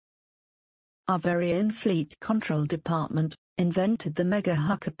our very own fleet control department, invented the Mega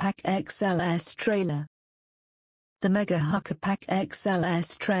Huckepack XLS trailer. The Mega Huckepack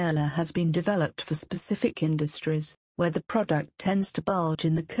XLS trailer has been developed for specific industries, where the product tends to bulge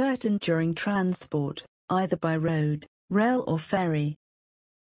in the curtain during transport, either by road, rail or ferry.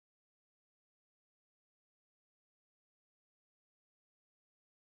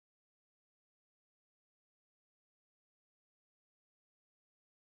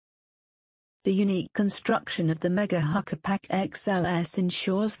 The unique construction of the Mega Huckepack XLS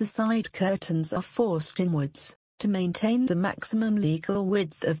ensures the side curtains are forced inwards, to maintain the maximum legal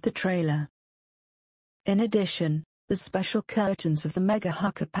width of the trailer. In addition, the special curtains of the Mega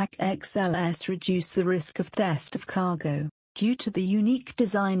Huckepack XLS reduce the risk of theft of cargo, due to the unique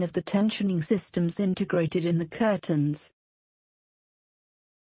design of the tensioning systems integrated in the curtains.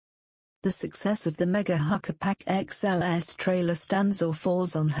 The success of the Mega Huckepack XLS trailer stands or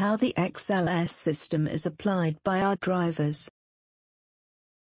falls on how the XLS system is applied by our drivers.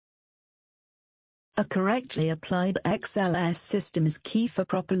 A correctly applied XLS system is key for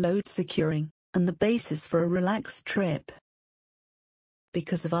proper load securing, and the basis for a relaxed trip.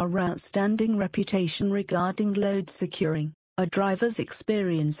 Because of our outstanding reputation regarding load securing, our drivers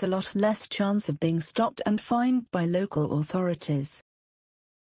experience a lot less chance of being stopped and fined by local authorities.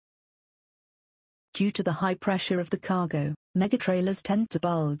 Due to the high pressure of the cargo, megatrailers tend to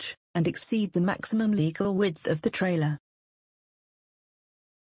bulge, and exceed the maximum legal width of the trailer.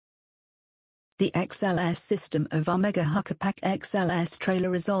 The XLS system of our Mega Huckepack XLS trailer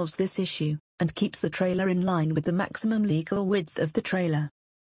resolves this issue, and keeps the trailer in line with the maximum legal width of the trailer.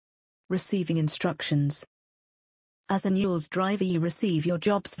 Receiving instructions. As a mules driver, you receive your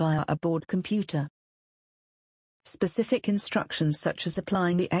jobs via a board computer. Specific instructions such as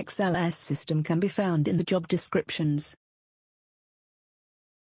applying the XLS system can be found in the job descriptions.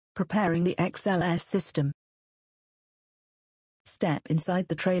 Preparing the XLS system. Step inside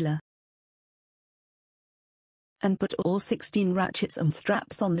the trailer and put all 16 ratchets and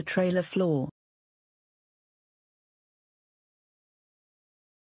straps on the trailer floor.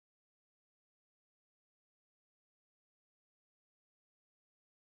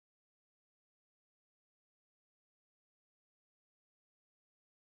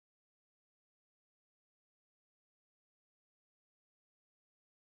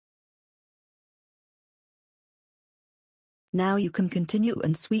 Now you can continue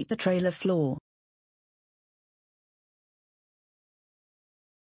and sweep the trailer floor.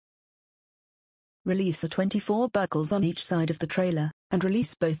 Release the 24 buckles on each side of the trailer, and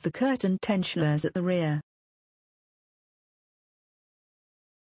release both the curtain tensioners at the rear.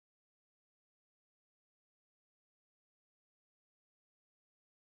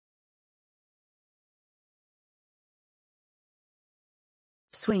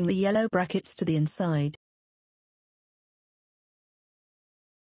 Swing the yellow brackets to the inside.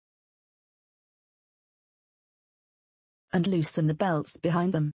 And loosen the belts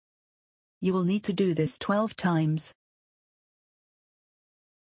behind them. You will need to do this 12 times.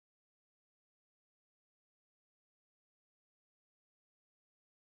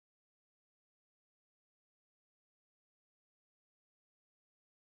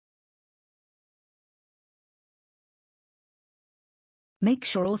 Make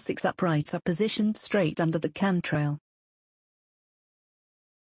sure all 6 uprights are positioned straight under the cantrail.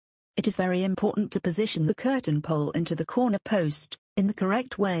 It is very important to position the curtain pole into the corner post, in the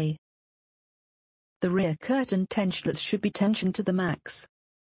correct way. The rear curtain tensioners should be tensioned to the max.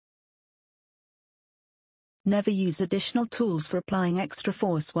 Never use additional tools for applying extra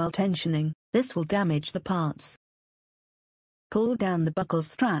force while tensioning, this will damage the parts. Pull down the buckle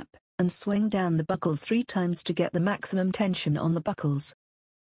strap, and swing down the buckles 3 times to get the maximum tension on the buckles.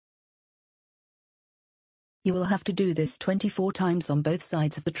 You will have to do this 24 times on both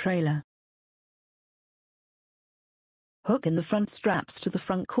sides of the trailer. Hook in the front straps to the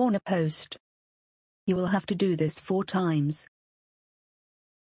front corner post. You will have to do this 4 times.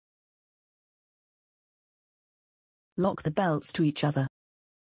 Lock the belts to each other.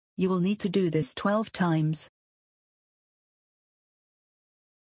 You will need to do this 12 times.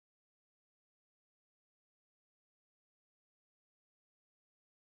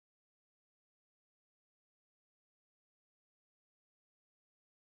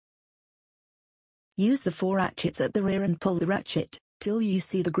 Use the 4 ratchets at the rear and pull the ratchet, till you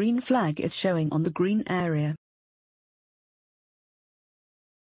see the green flag is showing on the green area.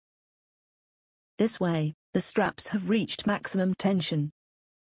 This way, the straps have reached maximum tension.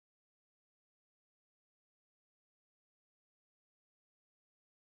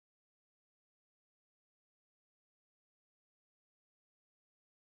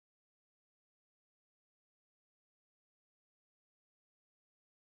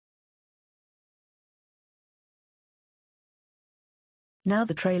 Now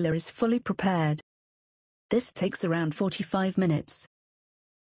the trailer is fully prepared. This takes around 45 minutes.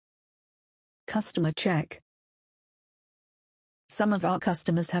 Customer check. Some of our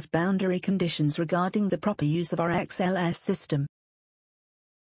customers have boundary conditions regarding the proper use of our XLS system.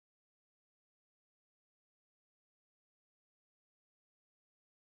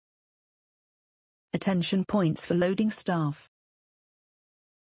 Attention points for loading staff.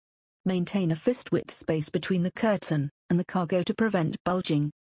 Maintain a fist-width space between the curtain and the cargo to prevent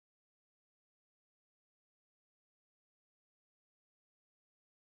bulging.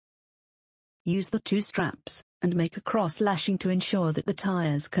 Use the two straps, and make a cross-lashing to ensure that the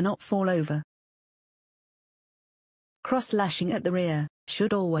tires cannot fall over. Cross-lashing at the rear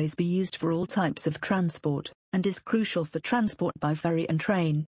should always be used for all types of transport, and is crucial for transport by ferry and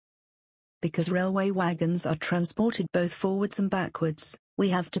train. Because railway wagons are transported both forwards and backwards, we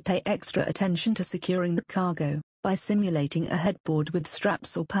have to pay extra attention to securing the cargo, by simulating a headboard with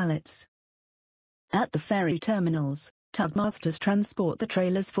straps or pallets. At the ferry terminals, tugmasters transport the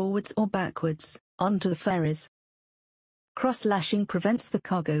trailers forwards or backwards, onto the ferries. Cross-lashing prevents the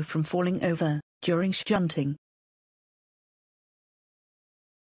cargo from falling over, during shunting.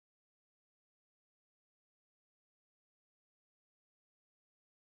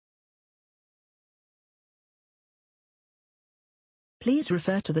 Please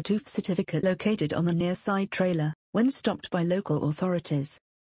refer to the tooth certificate located on the near side trailer, when stopped by local authorities.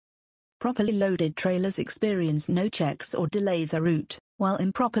 Properly loaded trailers experience no checks or delays en route, while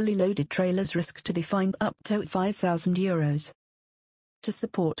improperly loaded trailers risk to be fined up to €5,000. To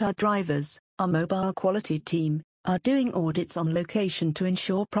support our drivers, our mobile quality team are doing audits on location to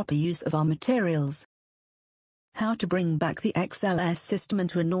ensure proper use of our materials. How to bring back the XLS system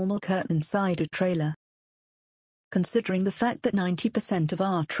into a normal curtain-sided trailer. Considering the fact that 90% of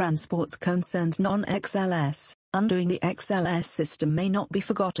our transports concerns non-XLS, undoing the XLS system may not be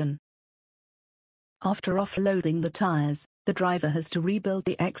forgotten. After offloading the tires, the driver has to rebuild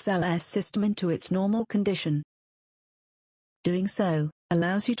the XLS system into its normal condition. Doing so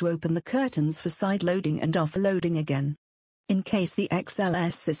allows you to open the curtains for side loading and offloading again. In case the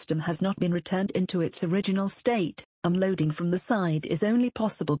XLS system has not been returned into its original state, unloading from the side is only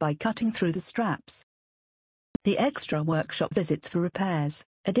possible by cutting through the straps. The extra workshop visits for repairs,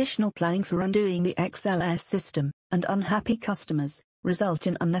 additional planning for undoing the XLS system, and unhappy customers result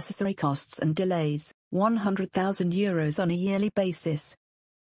in unnecessary costs and delays, €100,000 on a yearly basis.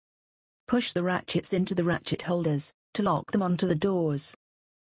 Push the ratchets into the ratchet holders, to lock them onto the doors.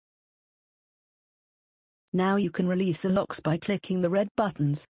 Now you can release the locks by clicking the red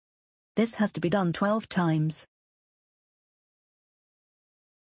buttons. This has to be done 12 times.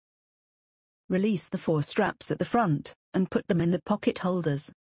 Release the 4 straps at the front, and put them in the pocket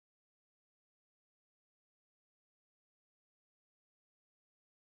holders.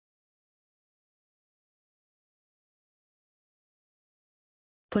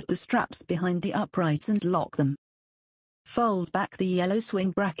 Put the straps behind the uprights and lock them. Fold back the yellow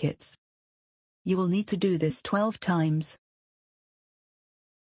swing brackets. You will need to do this 12 times.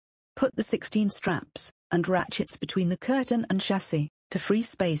 Put the 16 straps and ratchets between the curtain and chassis, to free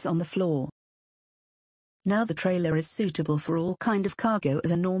space on the floor. Now the trailer is suitable for all kind of cargo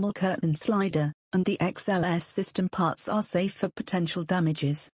as a normal curtain slider, and the XLS system parts are safe for potential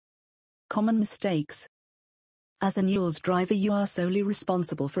damages. Common mistakes. As a mules driver, you are solely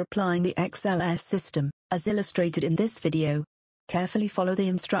responsible for applying the XLS system, as illustrated in this video. Carefully follow the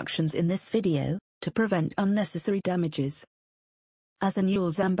instructions in this video, to prevent unnecessary damages. As a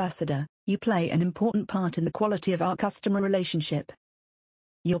mules ambassador, you play an important part in the quality of our customer relationship.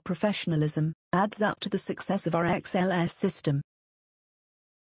 Your professionalism adds up to the success of our XLS system.